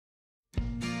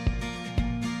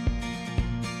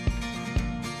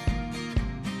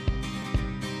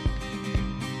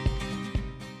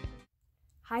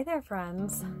Hi there,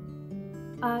 friends.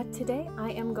 Today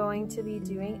I am going to be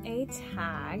doing a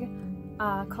tag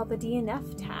called the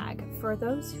DNF tag. For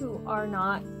those who are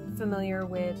not familiar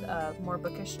with more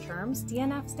bookish terms,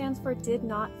 DNF stands for did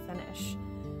not finish.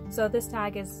 So this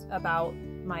tag is about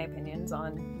my opinions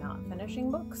on not finishing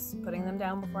books, putting them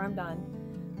down before I'm done.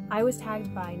 I was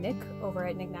tagged by Nick over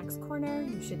at Knickknack's Corner.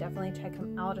 You should definitely check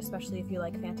him out, especially if you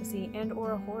like fantasy and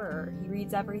or horror. He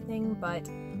reads everything, but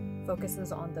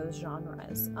focuses on those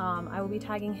genres. I will be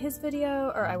tagging his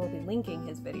video, or I will be linking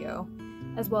his video,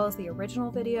 as well as the original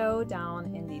video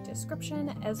down in the description,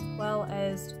 as well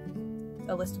as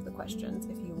a list of the questions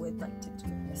if you would like to do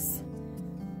this.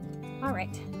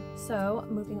 Alright, so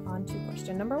moving on to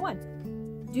question number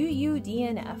 1. Do you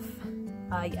DNF?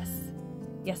 Yes.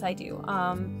 Yes, I do.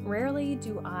 Rarely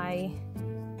do I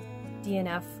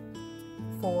DNF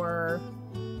for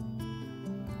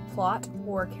plot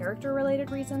or character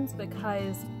related reasons,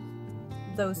 because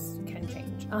those can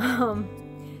change.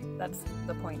 That's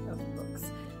the point of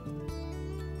books.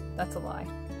 That's a lie.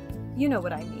 You know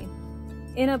what I mean.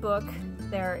 In a book,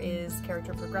 there is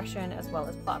character progression as well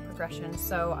as plot progression,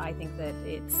 so I think that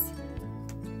it's...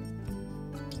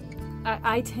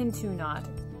 I tend to not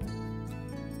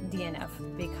DNF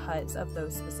because of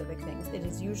those specific things. It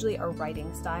is usually a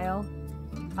writing style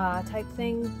type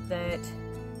thing that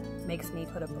makes me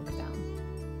put a book down.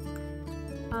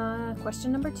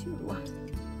 Question number 2.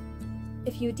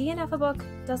 If you DNF a book,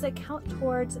 does it count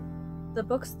towards the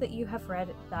books that you have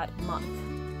read that month?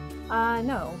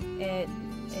 No, it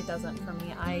doesn't for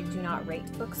me. I do not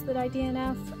rate books that I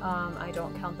DNF. I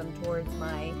don't count them towards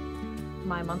my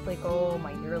monthly goal,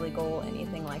 my yearly goal,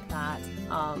 anything like that.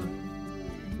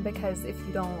 Because if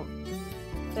you don't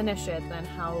finish it, then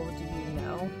how do you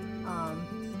know?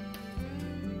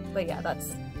 But yeah,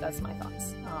 that's my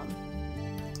thoughts.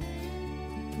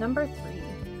 Number 3.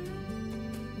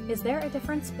 Is there a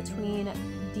difference between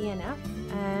DNF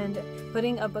and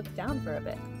putting a book down for a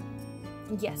bit?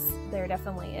 Yes, there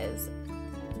definitely is.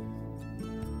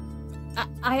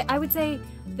 I would say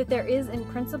that there is in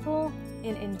principle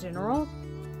and in general,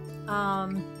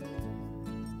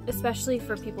 especially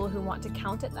for people who want to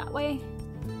count it that way.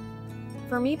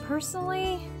 For me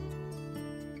personally,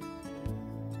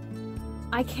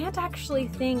 I can't actually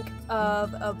think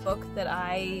of a book that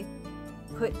I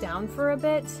put down for a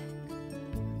bit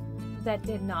that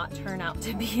did not turn out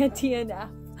to be a DNF.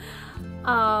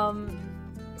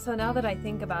 So now that I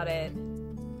think about it,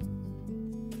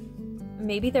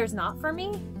 maybe there's not for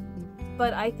me,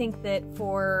 but I think that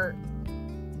for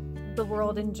the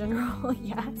world in general,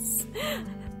 yes.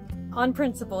 On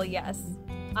principle, yes.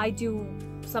 I do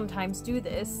sometimes do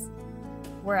this,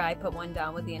 where I put one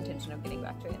down with the intention of getting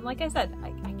back to it. And like I said, I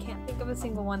can't think of a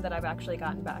single one that I've actually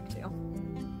gotten back to.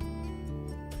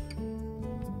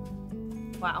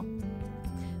 Wow.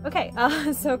 Okay,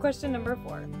 so question number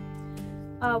 4.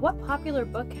 What popular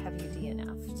book have you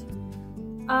DNF'd?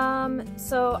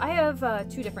 So I have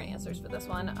 2 different answers for this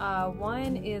one.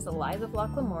 One is Lies of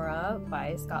Locke Lamora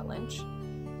by Scott Lynch.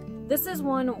 This is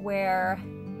one where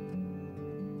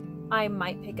I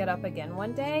might pick it up again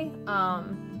one day.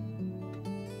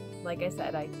 Like I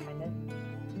said, I kind of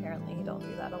apparently don't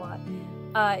do that a lot.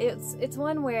 It's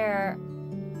one where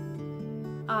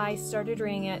I started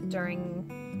reading it during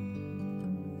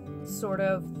sort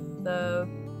of the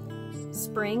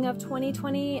spring of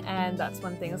 2020, and that's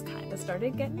when things kind of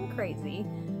started getting crazy.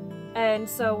 And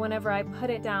so whenever I put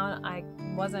it down, I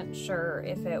wasn't sure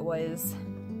if it was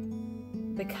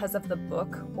because of the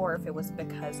book or if it was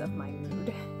because of my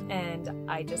mood, and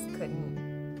I just couldn't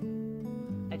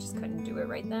do it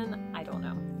right then. I don't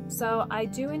know. So I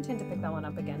do intend to pick that one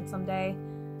up again someday.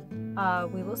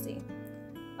 We will see.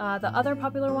 The other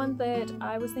popular one that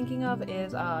I was thinking of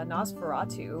is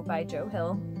Nosferatu by Joe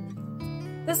Hill.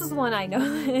 This is one I know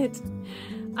that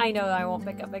I won't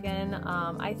pick up again.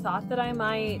 I thought that I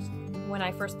might when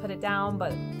I first put it down,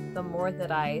 but the more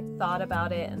that I thought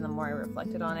about it and the more I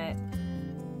reflected on it,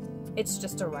 it's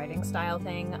just a writing style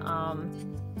thing.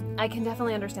 I can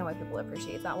definitely understand why people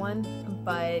appreciate that one,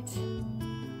 but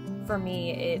for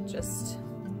me, I just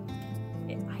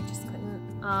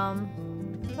couldn't.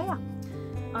 But yeah.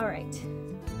 Alright.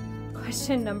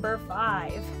 Question number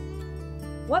 5.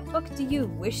 What book do you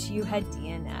wish you had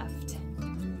DNF'd?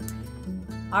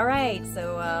 Alright,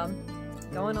 so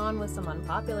going on with some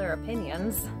unpopular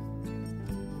opinions.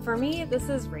 For me, this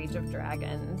is Rage of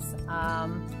Dragons.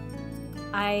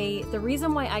 The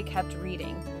reason why I kept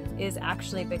reading is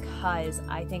actually because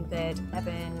I think that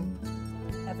Evan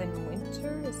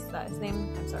Winter, is that his name?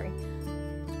 I'm sorry.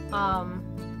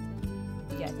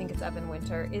 Yeah, I think it's Evan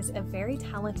Winter, is a very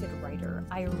talented writer.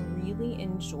 I really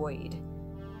enjoyed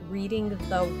reading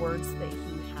the words that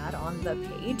he had on the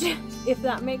page, if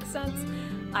that makes sense.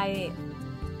 I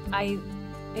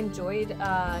enjoyed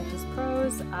his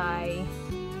prose. I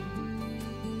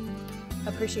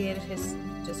appreciated his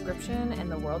description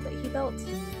and the world that he built.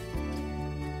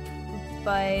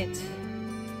 But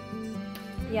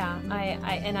yeah,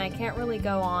 I can't really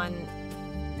go on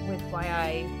with why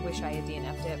I wish I had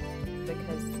DNF'd it,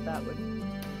 because that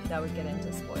would get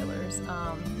into spoilers.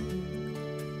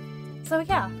 So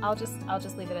yeah, I'll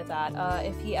just leave it at that.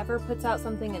 If he ever puts out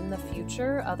something in the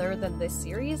future other than this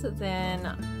series, then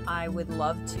I would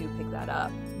love to pick that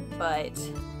up. But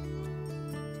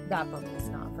that book is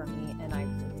not for me, and I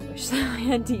really wish that I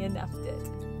had DNF'd it.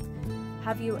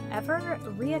 Have you ever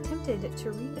reattempted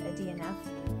to read a DNF,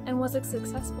 and was it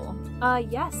successful?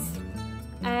 Yes.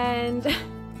 And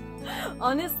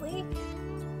honestly,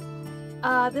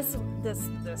 this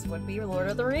would be Lord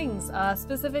of the Rings,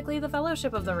 specifically the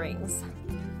Fellowship of the Rings.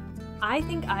 I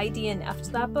think I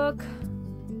DNF'd that book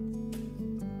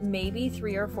maybe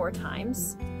 3 or 4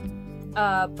 times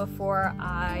before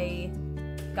I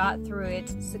got through it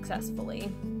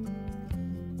successfully.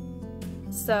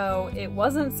 So it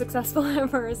wasn't successful at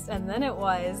first, and then it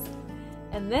was,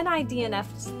 and then I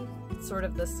DNF'd sort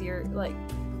of the series. Like,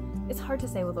 it's hard to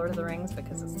say with Lord of the Rings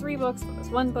because it's 3 books, but it's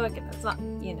 1 book, and it's not,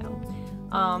 you know.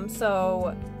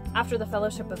 So after the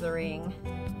Fellowship of the Ring,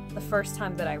 the first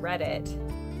time that I read it,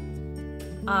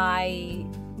 I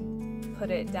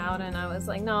put it down and I was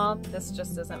like, no, this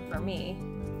just isn't for me.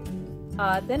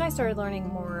 Then I started learning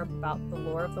more about the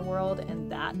lore of the world, and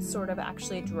that sort of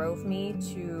actually drove me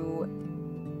to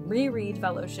reread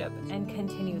Fellowship and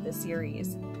continue the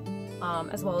series,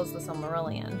 as well as the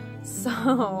Silmarillion.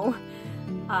 So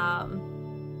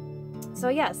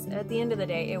yes, at the end of the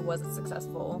day, it was a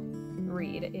successful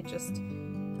read. It just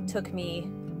took me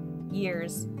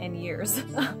years and years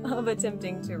of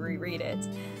attempting to reread it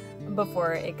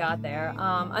before it got there.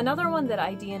 Another one that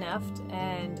I DNF'd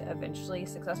and eventually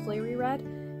successfully reread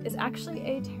is actually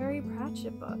a Terry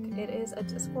Pratchett book. It is a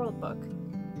Discworld book.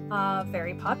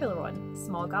 Very popular one,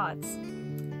 Small Gods.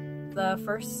 The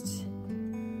first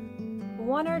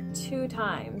 1 or 2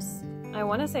 times, I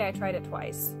want to say I tried it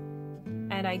twice,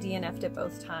 and I DNF'd it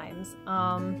both times.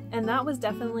 And that was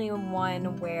definitely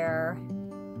one where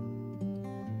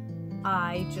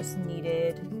I just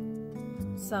needed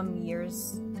some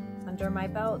years under my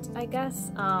belt, I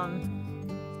guess.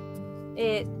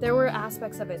 There were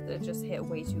aspects of it that just hit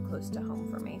way too close to home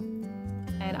for me,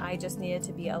 and I just needed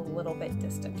to be a little bit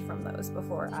distant from those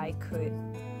before I could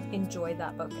enjoy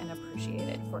that book and appreciate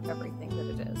it for everything that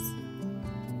it is.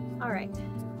 Alright,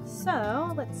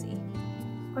 so let's see.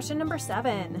 Question number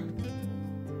 7.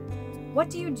 What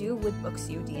do you do with books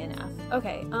you DNF?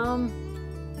 Okay,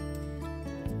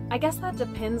 I guess that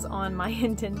depends on my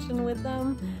intention with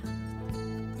them.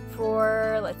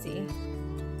 Let's see.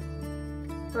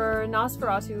 For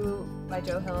Nosferatu by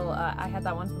Joe Hill, I had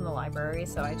that one from the library,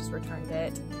 so I just returned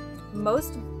it.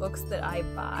 Most books that I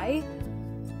buy,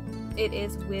 it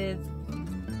is with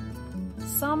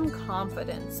some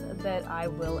confidence that I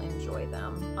will enjoy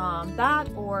them. That,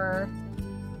 or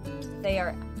they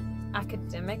are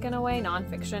academic in a way,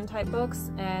 nonfiction type books,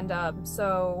 and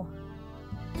so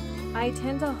I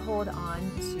tend to hold on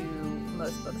to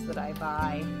most books that I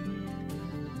buy.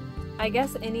 I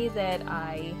guess any that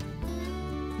I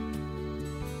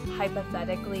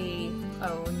hypothetically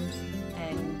owned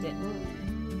and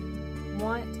didn't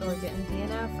want or didn't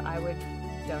DNF, I would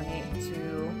donate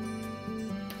to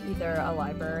either a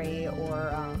library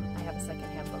or I have a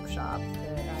secondhand bookshop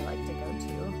that I like to go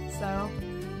to. So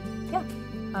yeah,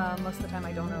 most of the time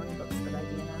I don't own books that I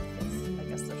DNF is, I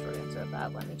guess, the short answer of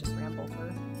that. Let me just ramble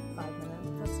for 5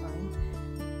 minutes, that's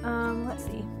fine. Let's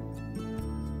see.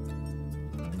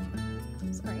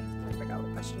 Sorry, I forgot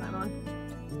what question I'm on.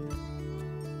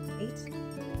 8?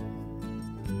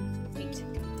 8.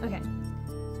 Okay.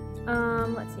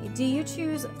 Let's see. Do you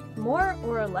choose more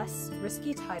or less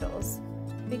risky titles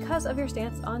because of your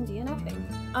stance on DNFing?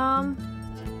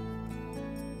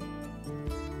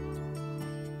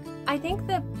 I think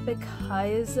that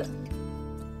because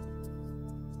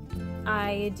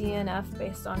I DNF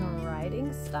based on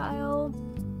writing style,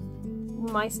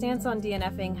 my stance on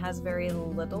DNFing has very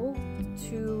little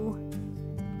to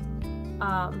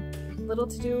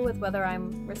do with whether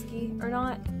I'm risky or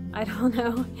not. I don't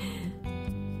know.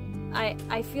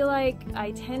 I feel like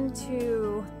I tend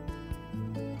to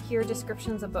hear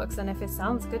descriptions of books, and if it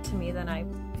sounds good to me, then I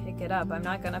pick it up. I'm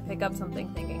not gonna pick up something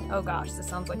thinking, oh gosh, this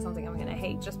sounds like something I'm gonna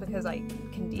hate just because I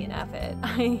can DNF it.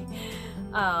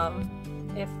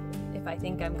 If I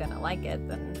think I'm gonna like it,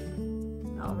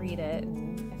 then I'll read it,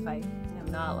 and if I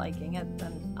am not liking it,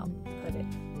 then I'll put it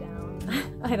down?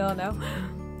 I don't know.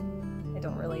 I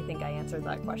don't really think I answered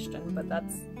that question, but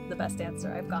that's the best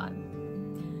answer I've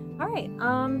gotten. Alright,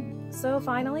 so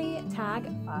finally, tag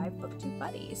 5 BookTube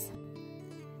buddies.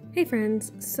 Hey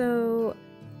friends, so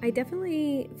I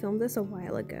definitely filmed this a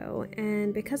while ago,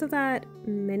 and because of that,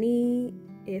 many,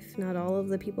 if not all of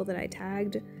the people that I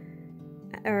tagged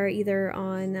are either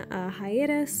on a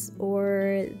hiatus,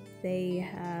 or they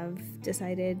have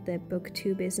decided that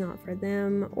BookTube is not for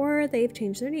them, or they've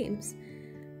changed their names.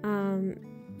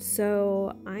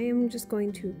 So I am just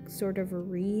going to sort of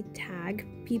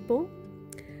re-tag people.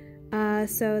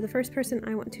 So the first person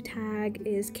I want to tag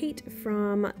is Kate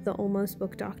from The Almost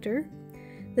Book Doctor.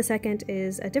 The second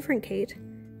is a different Kate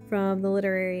from The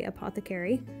Literary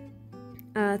Apothecary.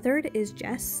 Third is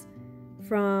Jess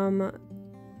from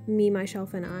Me,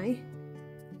 Myself, and I.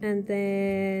 And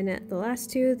then the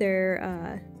last two,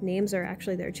 their names are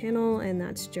actually their channel, and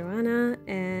that's Joanna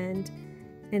and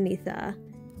Anitha.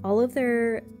 All of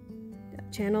their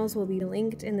channels will be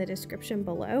linked in the description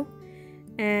below,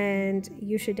 and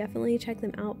you should definitely check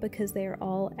them out because they are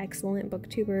all excellent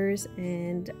booktubers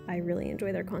and I really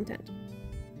enjoy their content.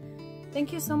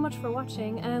 Thank you so much for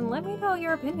watching, and let me know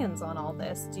your opinions on all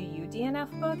this. Do you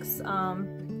DNF books?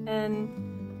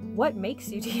 And what makes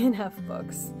you DNF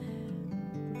books?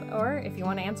 Or if you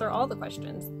want to answer all the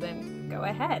questions, then go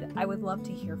ahead. I would love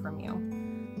to hear from you.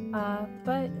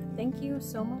 But thank you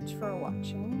so much for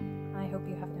watching. I hope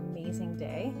you have an amazing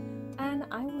day, and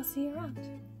I will see you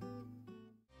around.